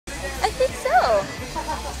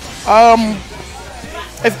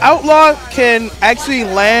If Outlaw can actually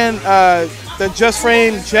land the just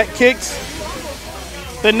frame jet kicks,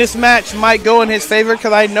 then this match might go in his favor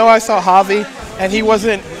because I know I saw Javi and he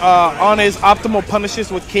wasn't on his optimal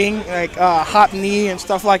punishes with King, like hop knee and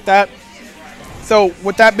stuff like that. So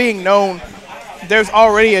with that being known, there's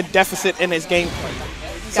already a deficit in his gameplay.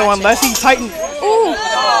 Gotcha. So unless he tightens... Ooh.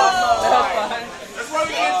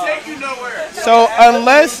 So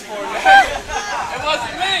unless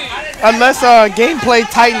gameplay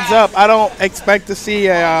tightens up, I don't expect to see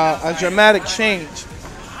a dramatic change.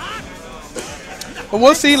 But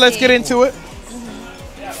we'll see. Let's get into it.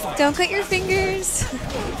 Don't cut your fingers.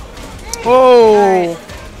 Oh,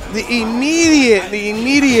 the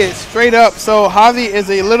immediate straight up. So Javi is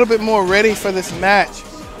a little bit more ready for this match.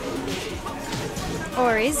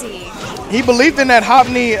 Or is he? He believed in that hop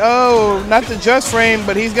knee. Oh, not the just frame,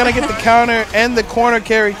 but he's going to get the counter and the corner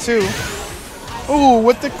carry too. Ooh,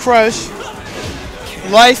 with the crush.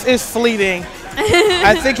 Life is fleeting.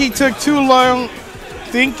 I think he took too long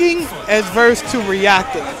thinking as versus to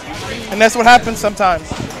reacting. And that's what happens sometimes.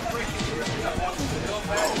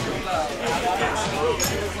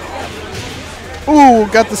 Ooh,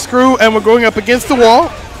 got the screw, and we're going up against the wall.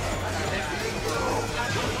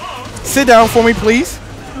 Sit down for me, please.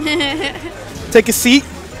 Take a seat.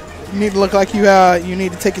 You need to look like you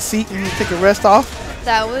need to take a seat. You need to take a rest off.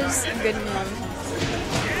 That was a good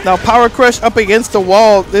move. Now, power crush up against the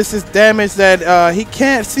wall. This is damage that he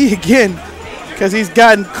can't see again because he's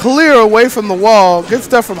gotten clear away from the wall. Good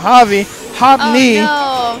stuff from Javi. Hop knee.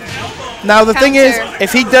 No. Now, the thing is,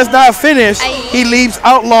 if he does not finish, he leaves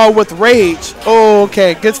Outlaw with rage. Oh,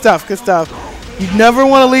 okay. Good stuff. Good stuff. You never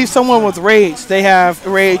want to leave someone with rage. They have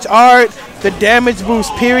rage art, the damage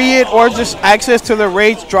boost period, or just access to the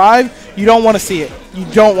rage drive. You don't want to see it. You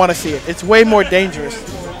don't want to see it. It's way more dangerous.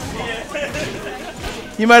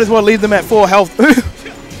 You might as well leave them at full health.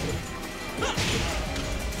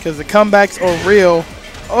 Because the comebacks are real.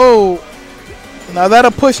 Oh, now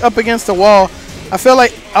that'll push up against the wall. I feel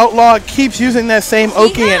like Outlaw keeps using that same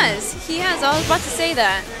Oki. He has. I was about to say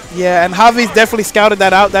that. Yeah, and Javi's definitely scouted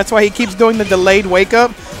that out. That's why he keeps doing the delayed wake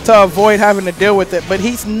up to avoid having to deal with it. But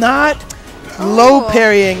he's not low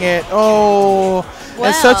parrying it. Oh,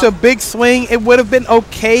 it's such a big swing. It would have been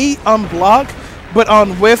okay on block, but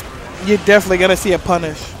on whiff, you're definitely going to see a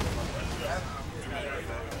punish.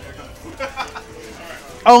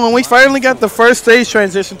 Oh, and we finally got the first stage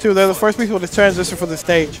transition, too. They're the first people to transition for the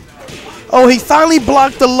stage. Oh, he finally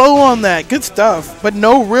blocked the low on that. Good stuff, but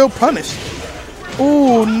no real punish.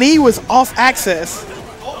 Ooh, knee was off access.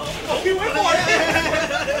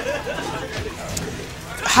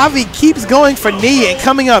 Javi keeps going for knee and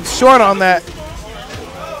coming up short on that.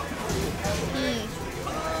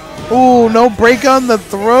 Ooh, no break on the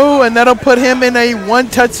throw, and that'll put him in a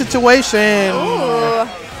one-touch situation. Ooh.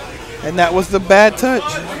 And that was the bad touch.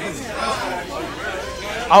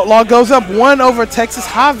 Outlaw goes up 1 over TxS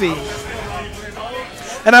Javi.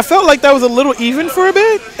 And I felt like that was a little even for a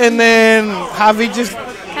bit, and then Javi just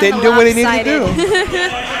didn't do what he needed to do.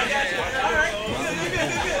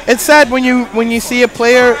 It's sad when you see a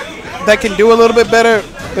player that can do a little bit better,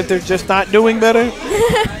 but they're just not doing better.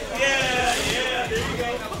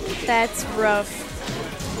 That's rough.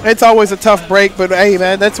 It's always a tough break, but hey,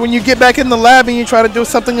 man, that's when you get back in the lab and you try to do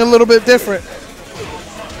something a little bit different.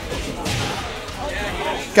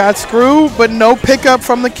 Got screwed, but no pickup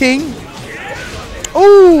from the king.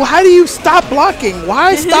 Oh, how do you stop blocking?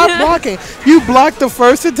 Why stop blocking? You blocked the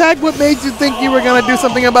first attack. What made you think you were going to do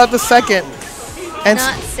something about the second? And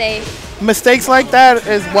not safe. Mistakes like that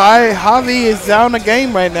is why Javi is down the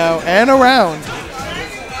game right now and around.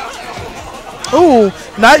 Ooh,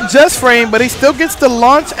 not just frame, but he still gets the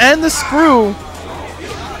launch and the screw.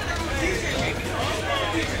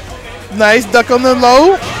 Nice duck on the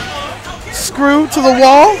low. Screw to the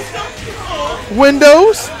wall.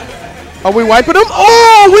 Windows. Are we wiping him?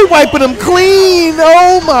 Oh, we wiping him clean.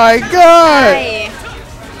 Oh, my God. Hi.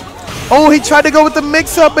 Oh, he tried to go with the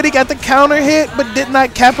mix-up, but he got the counter hit, but did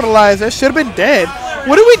not capitalize. That should have been dead.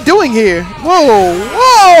 What are we doing here? Whoa,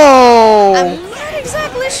 whoa. I'm not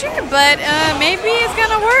exactly sure, but maybe it's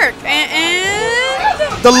going to work.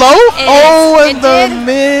 And the low? Oh, and the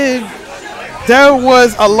mid. There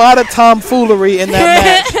was a lot of tomfoolery in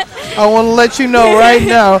that match. I want to let you know right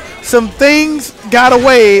now, some things got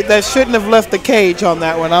away that shouldn't have left the cage on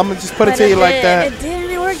that one. I'm going to just put it to you like that. It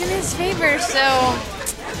didn't work in his favor, so...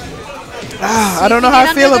 I don't know how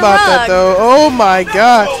I feel about that, though. Oh, my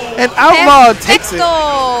God. And Outlaw takes it.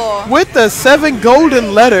 With the 7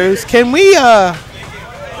 golden letters, can we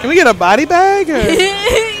get a body bag? Or?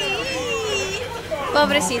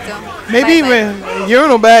 Pobrecito. Maybe Bye-bye. even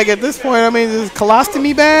urinal bag at this point. I mean, this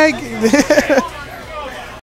colostomy bag.